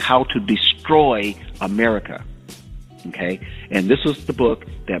way, is how to destroy America. Okay? And this was the book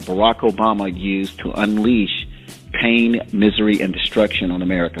that Barack Obama used to unleash pain, misery, and destruction on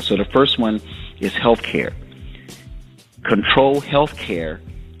America. So the first one is healthcare. Control healthcare,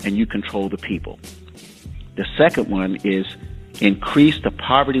 and you control the people. The second one is increase the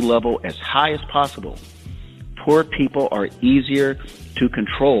poverty level as high as possible. Poor people are easier to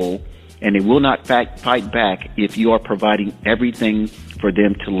control, and they will not fight back if you are providing everything for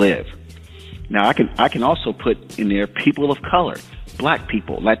them to live. Now, I can also put in there people of color, black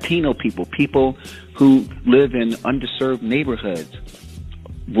people, Latino people, people who live in underserved neighborhoods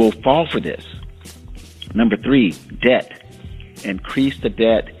will fall for this. Number 3, debt. Increase the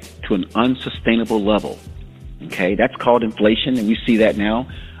debt to an unsustainable level. Okay, that's called inflation, and we see that now.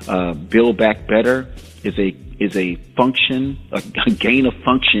 Build Back Better is a function, a gain of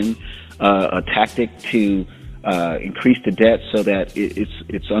function, a tactic to increase the debt so that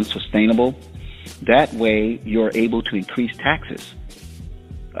it's unsustainable. That way, you're able to increase taxes,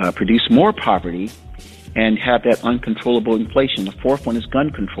 produce more poverty, and have that uncontrollable inflation. The fourth one is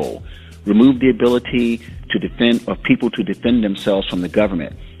gun control. Remove the ability of people to defend themselves from the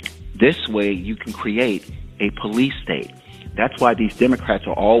government. This way, you can create a police state. That's why these Democrats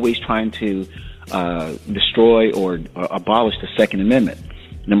are always trying to destroy or abolish the Second Amendment.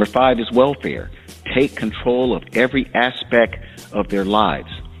 Number 5 is welfare. Take control of every aspect of their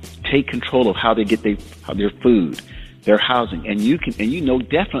lives. Take control of how they get their food, their housing, and you know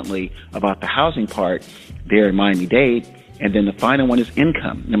definitely about the housing part there in Miami-Dade. And then the final one is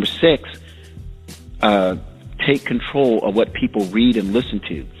income. Number 6, take control of what people read and listen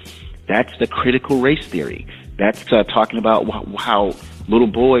to. That's the critical race theory. That's talking about how little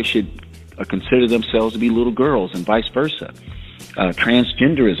boys should consider themselves to be little girls and vice versa.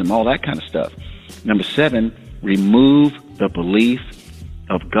 Transgenderism, all that kind of stuff. Number 7, remove the belief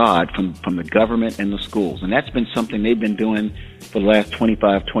of God from the government and the schools. And that's been something they've been doing for the last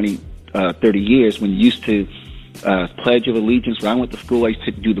 30 years. When you used to Pledge of Allegiance, when I went to school, I used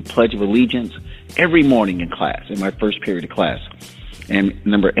to do the Pledge of Allegiance every morning in class, in my first period of class. And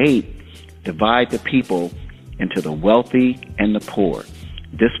number 8, divide the people into the wealthy and the poor.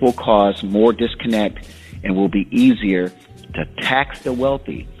 This will cause more disconnect and will be easier to tax the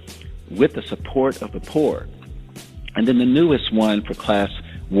wealthy with the support of the poor. And then the newest one for class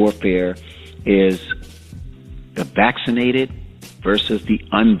warfare is the vaccinated versus the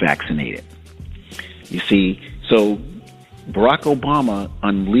unvaccinated. You see, so Barack Obama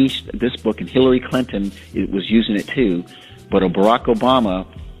unleashed this book, and Hillary Clinton was using it too, but Barack Obama,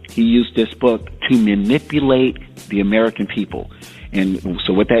 he used this book to manipulate the American people. And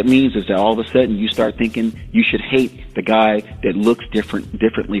so what that means is that all of a sudden you start thinking you should hate the guy that looks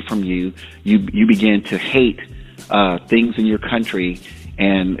differently from you. You begin to hate things in your country,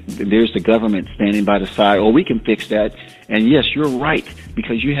 and there's the government standing by the side. Oh, we can fix that. And yes, you're right,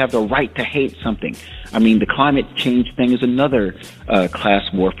 because you have the right to hate something. I mean, the climate change thing is another class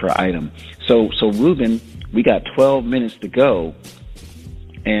warfare item. So Rubin, we got 12 minutes to go,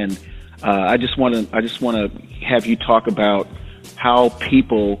 and I just want to have you talk about how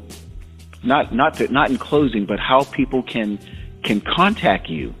people, not in closing, but how people can contact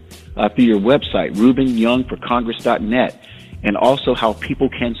you through your website, RubinYoungForCongress.net, and also how people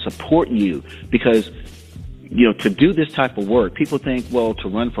can support you. Because, to do this type of work, people think, well, to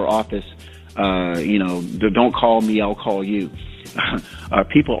run for office, don't call me, I'll call you.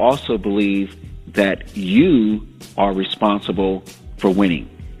 People also believe that you are responsible for winning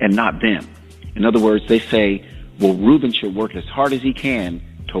and not them. In other words, they say, well, Rubin should work as hard as he can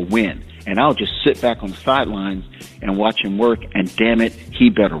to win, and I'll just sit back on the sidelines and watch him work, and damn it, he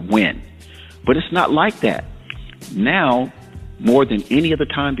better win. But it's not like that. Now, more than any other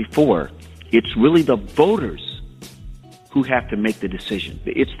time before, it's really the voters who have to make the decision.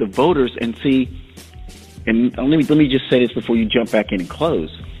 It's the voters, and see, and let me just say this before you jump back in and close.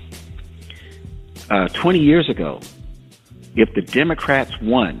 20 years ago, if the Democrats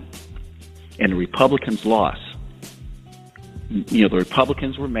won and the Republicans lost, the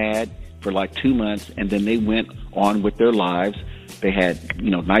Republicans were mad, for like 2 months, and then they went on with their lives. They had,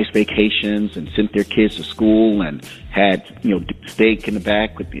 nice vacations and sent their kids to school and had, steak in the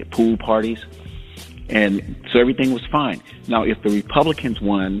back with the pool parties. And so everything was fine. Now, if the Republicans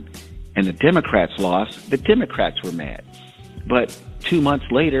won and the Democrats lost, the Democrats were mad. But 2 months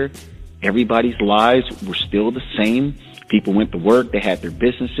later, everybody's lives were still the same. People went to work. They had their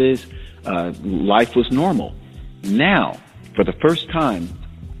businesses. Life was normal. Now, for the first time,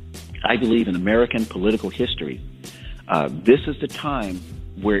 I believe in American political history, this is the time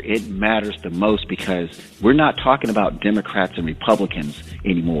where it matters the most, because we're not talking about Democrats and Republicans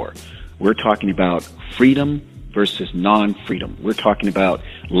anymore. We're talking about freedom versus non-freedom. We're talking about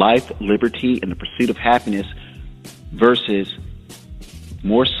life, liberty, and the pursuit of happiness versus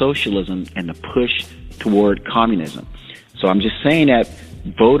more socialism and the push toward communism. So I'm just saying that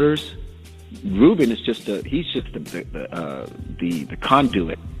voters, Rubin is just the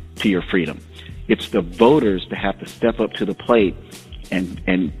conduit to your freedom. It's the voters that have to step up to the plate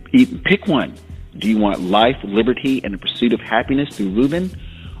and pick one. Do you want life, liberty, and the pursuit of happiness through Rubin?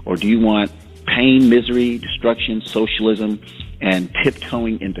 Or do you want pain, misery, destruction, socialism, and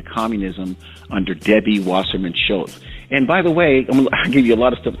tiptoeing into communism under Debbie Wasserman Schultz? And by the way, I'll give you a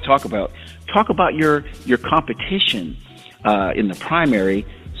lot of stuff to talk about. Talk about your competition in the primary.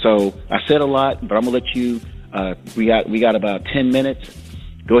 So I said a lot, but I'm gonna let you. We got about 10 minutes.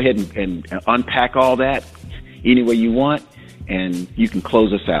 Go ahead and unpack all that any way you want, and you can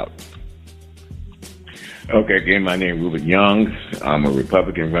close us out. Okay, again, my name is Rubin Young. I'm a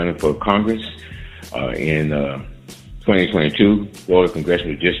Republican running for Congress in 2022, Florida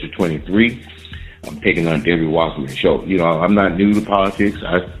Congressional District 23. I'm taking on Debbie Wasserman Schultz. I'm not new to politics.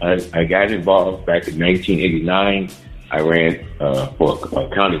 I got involved back in 1989. I ran for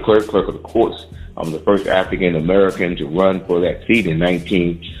county clerk of the courts. I'm the first African American to run for that seat in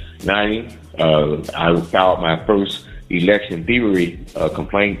 1990. I filed my first election theory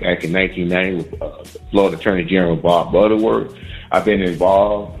complaint back in 1990 with Florida Attorney General Bob Butterworth. I've been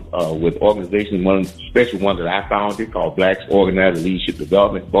involved with organizations, one special one that I founded called Blacks Organized Leadership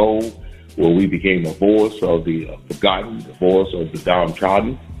Development Bowl, where we became a voice of the forgotten, the voice of the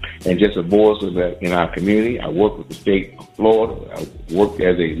downtrodden, and just a voice of that in our community. I work with the state of Florida. I worked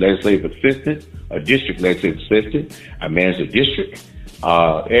as a legislative assistant, a district legislative assistant. I managed a district.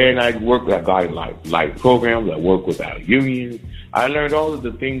 And I work with our guiding light programs. I work with our unions. I learned all of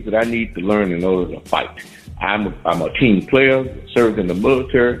the things that I need to learn in order to fight. I'm a team player, served in the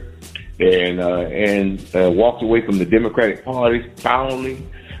military, and walked away from the Democratic Party proudly.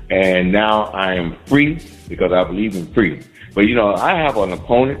 And now I am free because I believe in freedom. But I have an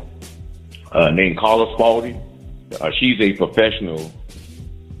opponent named Carla Spalding. She's a professional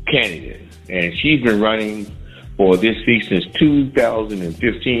candidate, and she's been running for this seat since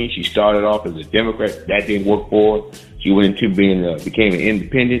 2015. She started off as a Democrat. That didn't work for her. She went into became an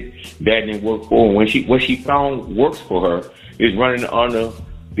independent. That didn't work for her. What she found works for her is running under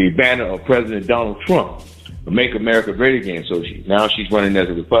the banner of President Donald Trump, Make America Great Again. So now she's running as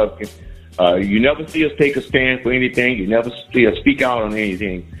a Republican. You never see us take a stand for anything. You never see us speak out on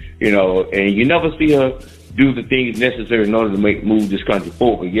anything, and you never see her do the things necessary in order to move this country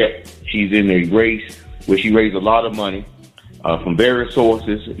forward. But yet she's in a race where she raised a lot of money from various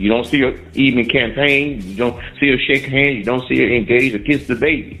sources. You don't see her even campaign. You don't see her shake hands. You don't see her engage or kiss the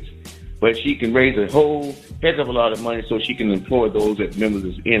babies. But she can raise a whole heck of a lot of money so she can employ those that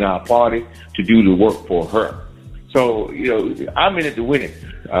members in our party to do the work for her. So, I'm in it to win it.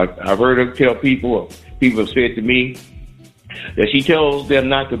 I've heard her tell people have said to me that she tells them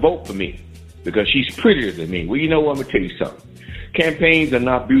not to vote for me because she's prettier than me. Well, I'm going to tell you something. Campaigns are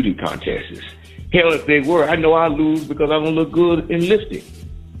not beauty contests. Hell, if they were, I know I lose because I don't look good in lipstick.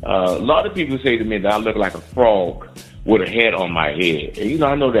 A lot of people say to me that I look like a frog with a hat on my head. And,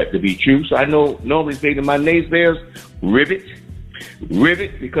 I know that to be true. So I normally say to my naysayers, ribbit,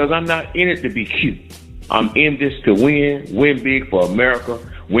 because I'm not in it to be cute. I'm in this to win big for America,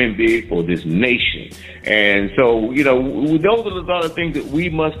 win big for this nation. And so, those are the other things that we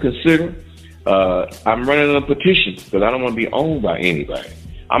must consider. I'm running a petition because I don't want to be owned by anybody.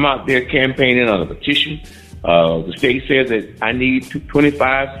 I'm out there campaigning on a petition. The state says that I need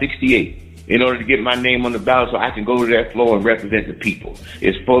 2568 in order to get my name on the ballot so I can go to that floor and represent the people.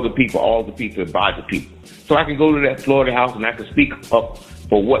 It's for the people, all the people, and by the people. So I can go to that Florida House and I can speak up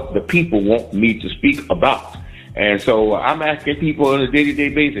for what the people want me to speak about. And so I'm asking people on a day-to-day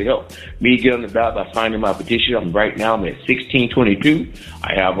basis to help me get on the ballot by signing my petition. Right now I'm at 1622.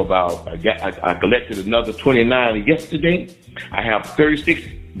 I collected another 29 yesterday. I have 36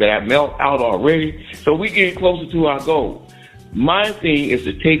 that I mailed out already. So we're getting closer to our goal. My thing is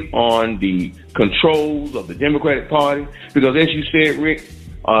to take on the controls of the Democratic Party, because as you said, Rick,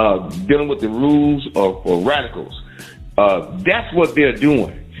 dealing with the rules for radicals, that's what they're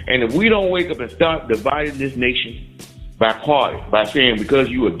doing. And if we don't wake up and start dividing this nation by party, by saying because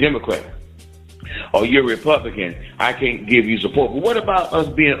you're a Democrat or you're a Republican, I can't give you support. But what about us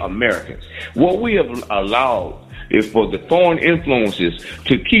being Americans? What we have allowed is for the foreign influences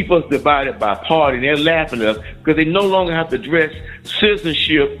to keep us divided by party, and they're laughing at us because they no longer have to address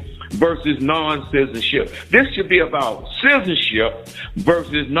citizenship versus non-citizenship. This should be about citizenship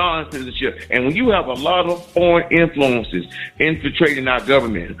versus non-citizenship. And when you have a lot of foreign influences infiltrating our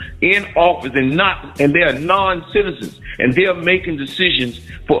government in office and they are non-citizens and they're making decisions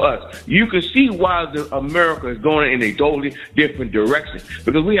for us, you can see why America is going in a totally different direction,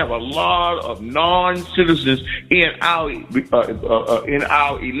 because we have a lot of non-citizens in our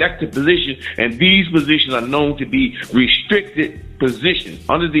elected positions, and these positions are known to be restricted positions.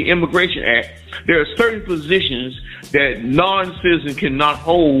 Under the Immigration Act, there are certain positions that non-citizens cannot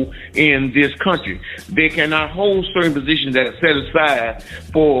hold in this country. They cannot hold certain positions that are set aside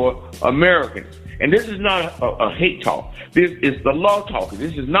for Americans. And this is not a hate talk. This is the law talking.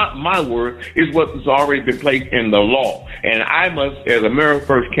 This is not my word. It's what has already been placed in the law. And I must, as America's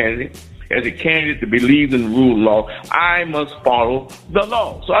first candidate, as a candidate that believes in the rule of law, I must follow the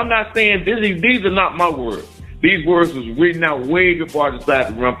law. So I'm not saying these are not my words. These words was written out way before I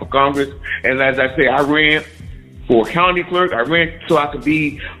decided to run for Congress. And as I say, I ran for county clerk. I ran so I could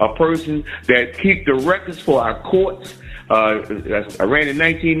be a person that keep the records for our courts. I ran in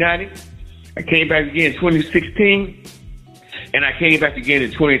 1990. I came back again in 2016. And I came back again in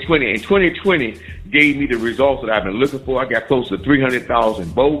 2020. And 2020 gave me the results that I've been looking for. I got close to 300,000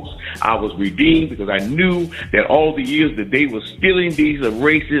 votes. I was redeemed because I knew that all the years that they were stealing these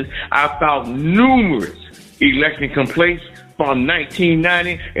races, I filed numerous election complaints from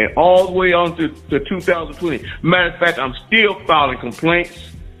 1990 and all the way on to 2020. Matter of fact, I'm still filing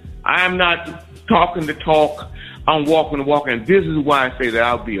complaints. I'm not talking the talk. I'm walking the walk. And this is why I say that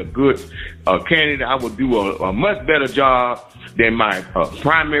I'll be a good candidate. I will do a much better job than my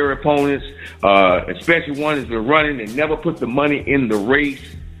primary opponents, especially one that's been running and never put the money in the race.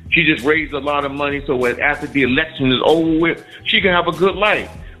 She just raised a lot of money so that after the election is over with, she can have a good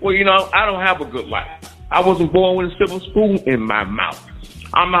life. Well, you know, I don't have a good life. I wasn't born with a silver spoon in my mouth.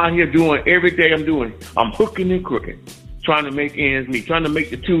 I'm out here doing every day I'm hooking and crooking, trying to make ends meet, trying to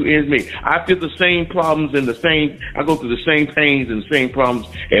make the two ends meet. I feel the same problems and I go through the same pains and the same problems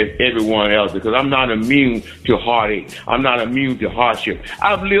as everyone else, because I'm not immune to heartache. I'm not immune to hardship.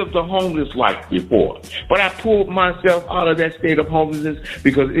 I've lived a homeless life before, but I pulled myself out of that state of homelessness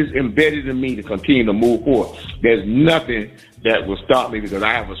because it's embedded in me to continue to move forward. There's nothing that will stop me because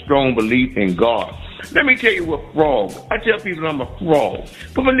I have a strong belief in God. Let me tell you what fraud. I tell people I'm a fraud.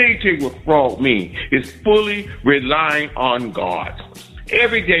 But let me tell you what fraud means. It's fully relying on God.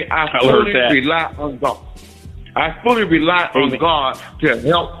 Every day I fully rely on God. I fully rely on God to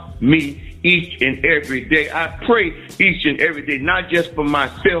help me each and every day. I pray each and every day, not just for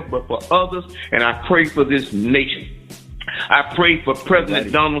myself, but for others. And I pray for this nation. I pray for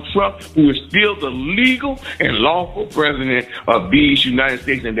President Donald Trump, who is still the legal and lawful president of these United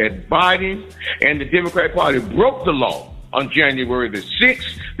States, and that Biden and the Democratic Party broke the law on January the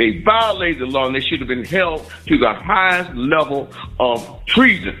 6th. They violated the law, and they should have been held to the highest level of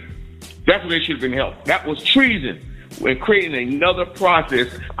treason. That's what they should have been held. That was treason. When creating another process,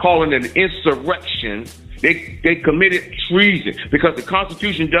 calling it an insurrection, they committed treason because the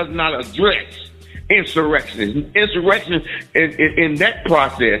Constitution does not address insurrection. Insurrection in that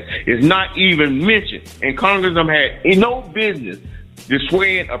process is not even mentioned. And Congress had no business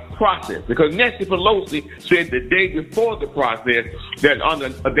dissuading a process, because Nancy Pelosi said the day before the process that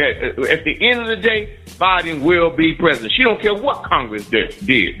at the end of the day, Biden will be president. She don't care what Congress did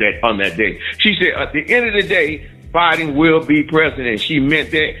that on that day. She said at the end of the day, Biden will be president. She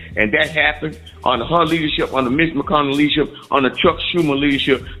meant that, and that happened under her leadership, under Mitch McConnell leadership, under Chuck Schumer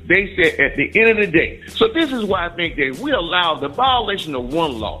leadership. They said at the end of the day. So this is why I think that we allow the violation of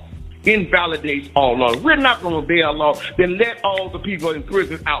one law invalidates all laws. We're not going to obey our law. Then let all the people in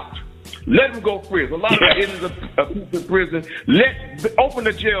prison out. Let them go free. A lot of innocent people in prison. Open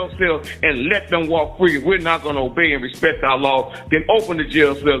the jail cells and let them walk free. We're not going to obey and respect our law. Then open the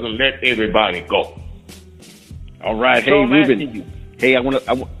jail cells and let everybody go. All right. Hey, Rubin. Hey, I want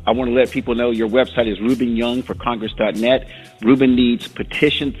to let people know your website is RubinYoungForCongress.net. Rubin needs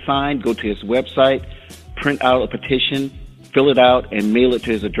petition signed. Go to his website, print out a petition, fill it out, and mail it to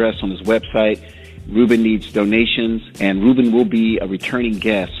his address on his website. Rubin needs donations, and Rubin will be a returning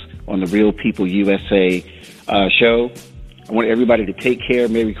guest on the Real People USA show. I want everybody to take care.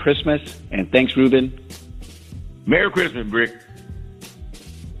 Merry Christmas. And thanks, Rubin. Merry Christmas, Brick.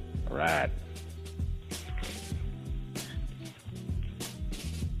 All right.